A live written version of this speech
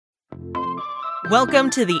Welcome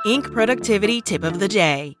to the Inc. Productivity Tip of the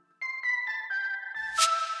Day.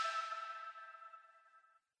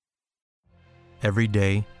 Every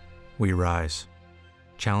day, we rise,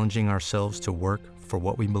 challenging ourselves to work for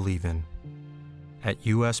what we believe in. At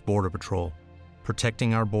U.S. Border Patrol,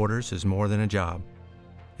 protecting our borders is more than a job.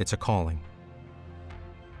 It's a calling.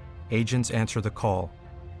 Agents answer the call,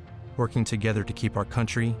 working together to keep our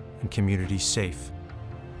country and communities safe.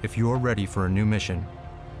 If you're ready for a new mission,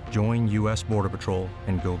 join U.S. Border Patrol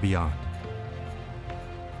and go beyond.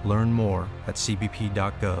 Learn more at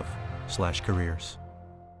cbp.gov/careers.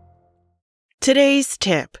 Today's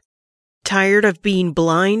tip. Tired of being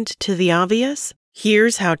blind to the obvious?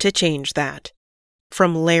 Here's how to change that.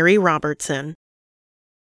 From Larry Robertson.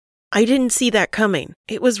 I didn't see that coming.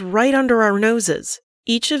 It was right under our noses.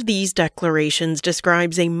 Each of these declarations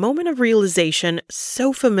describes a moment of realization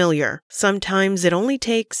so familiar, sometimes it only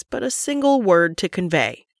takes but a single word to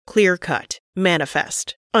convey. Clear-cut,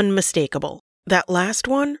 manifest, unmistakable. That last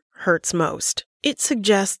one hurts most. It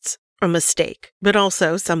suggests a mistake, but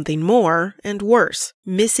also something more and worse,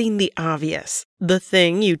 missing the obvious, the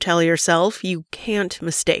thing you tell yourself you can't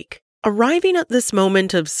mistake. Arriving at this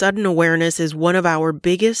moment of sudden awareness is one of our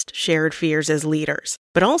biggest shared fears as leaders,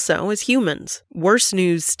 but also as humans. Worse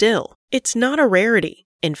news still, it's not a rarity.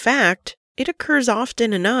 In fact, it occurs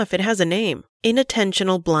often enough it has a name: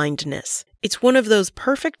 inattentional blindness. It's one of those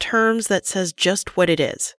perfect terms that says just what it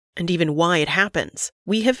is, and even why it happens.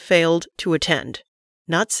 We have failed to attend,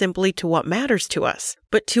 not simply to what matters to us,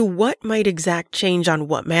 but to what might exact change on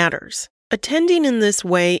what matters. Attending in this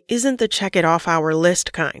way isn't the check it off our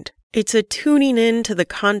list kind. It's a tuning in to the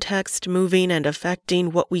context moving and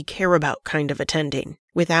affecting what we care about kind of attending.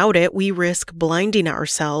 Without it, we risk blinding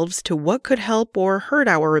ourselves to what could help or hurt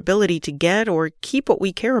our ability to get or keep what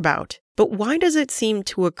we care about. But why does it seem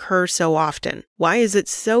to occur so often? Why is it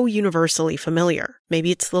so universally familiar?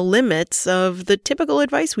 Maybe it's the limits of the typical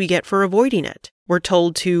advice we get for avoiding it. We're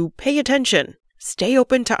told to pay attention, stay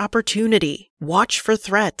open to opportunity, watch for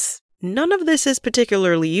threats. None of this is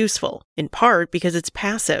particularly useful, in part because it's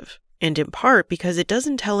passive, and in part because it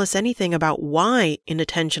doesn't tell us anything about why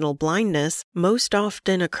inattentional blindness most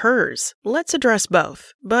often occurs. Let's address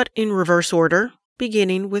both, but in reverse order,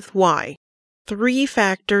 beginning with why. 3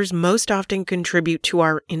 factors most often contribute to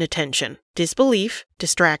our inattention: disbelief,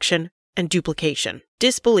 distraction, and duplication.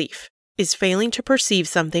 Disbelief is failing to perceive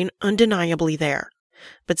something undeniably there,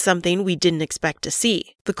 but something we didn't expect to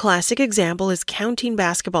see. The classic example is counting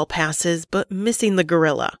basketball passes but missing the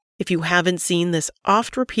gorilla. If you haven't seen this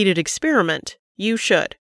oft-repeated experiment, you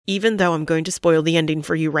should, even though I'm going to spoil the ending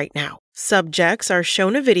for you right now. Subjects are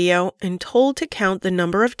shown a video and told to count the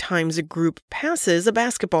number of times a group passes a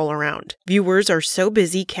basketball around. Viewers are so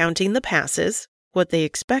busy counting the passes, what they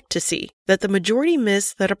expect to see, that the majority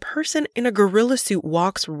miss that a person in a gorilla suit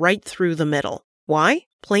walks right through the middle. Why?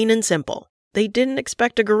 Plain and simple. They didn't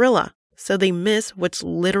expect a gorilla, so they miss what's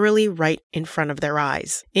literally right in front of their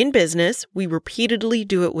eyes. In business, we repeatedly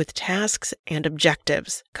do it with tasks and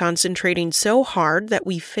objectives, concentrating so hard that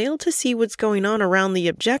we fail to see what's going on around the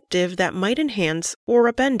objective that might enhance or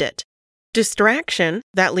upend it. Distraction,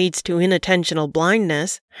 that leads to inattentional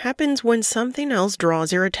blindness, happens when something else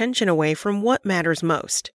draws your attention away from what matters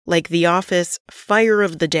most, like the office fire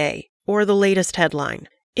of the day or the latest headline.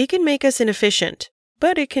 It can make us inefficient,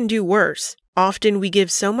 but it can do worse. Often we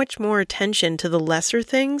give so much more attention to the lesser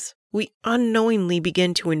things, we unknowingly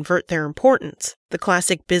begin to invert their importance. The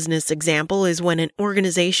classic business example is when an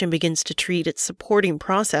organization begins to treat its supporting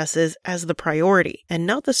processes as the priority, and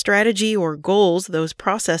not the strategy or goals those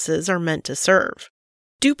processes are meant to serve.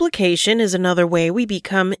 Duplication is another way we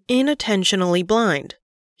become inattentionally blind.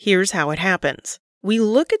 Here's how it happens. We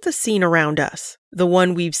look at the scene around us, the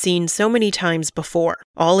one we've seen so many times before.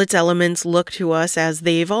 All its elements look to us as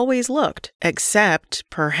they've always looked, except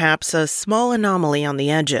perhaps a small anomaly on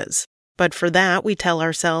the edges. But for that, we tell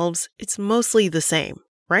ourselves it's mostly the same,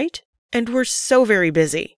 right? And we're so very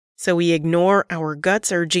busy, so we ignore our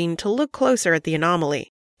guts urging to look closer at the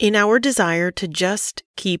anomaly. In our desire to just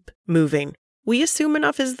keep moving, we assume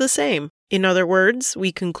enough is the same. In other words,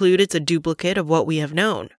 we conclude it's a duplicate of what we have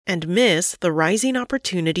known, and miss the rising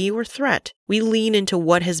opportunity or threat. We lean into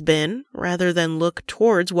what has been, rather than look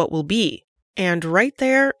towards what will be. And right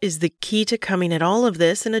there is the key to coming at all of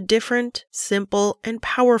this in a different, simple, and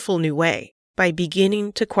powerful new way, by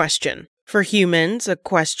beginning to question. For humans, a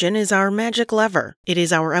question is our magic lever. It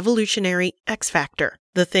is our evolutionary X factor,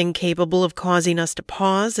 the thing capable of causing us to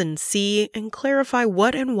pause and see and clarify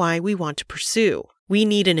what and why we want to pursue. We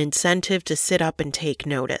need an incentive to sit up and take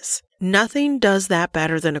notice. Nothing does that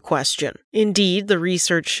better than a question. Indeed, the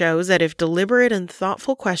research shows that if deliberate and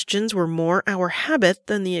thoughtful questions were more our habit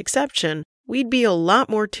than the exception, we'd be a lot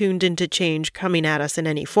more tuned into change coming at us in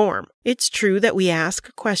any form. It's true that we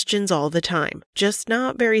ask questions all the time, just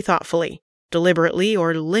not very thoughtfully, deliberately,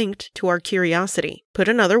 or linked to our curiosity. Put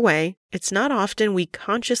another way, it's not often we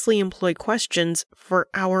consciously employ questions for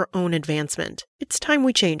our own advancement. It's time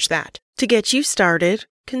we change that. To get you started,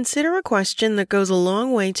 consider a question that goes a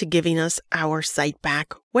long way to giving us our sight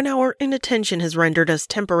back when our inattention has rendered us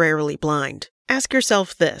temporarily blind. Ask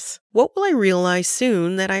yourself this: what will I realize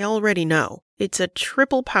soon that I already know? It's a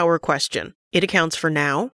triple power question. It accounts for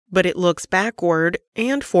now, but it looks backward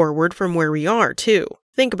and forward from where we are, too.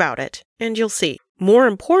 Think about it, and you'll see. More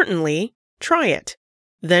importantly, try it.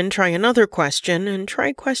 Then try another question and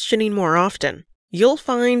try questioning more often. You'll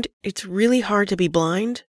find it's really hard to be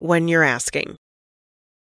blind when you're asking.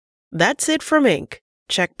 That's it from Inc.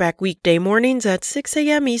 Check back weekday mornings at 6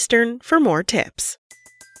 a.m. Eastern for more tips.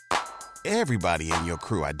 Everybody in your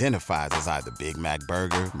crew identifies as either Big Mac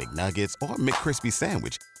Burger, McNuggets, or McCrispy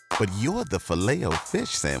Sandwich. But you're the Filet-O-Fish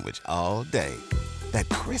Sandwich all day. That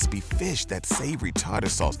crispy fish, that savory tartar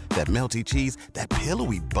sauce, that melty cheese, that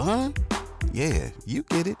pillowy bun. Yeah, you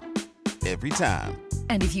get it. Every time.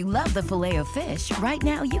 And if you love the Filet-O-Fish, right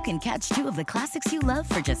now you can catch two of the classics you love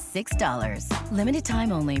for just $6. Limited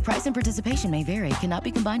time only. Price and participation may vary. Cannot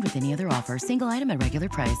be combined with any other offer. Single item at regular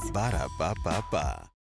price. Ba-da-ba-ba-ba.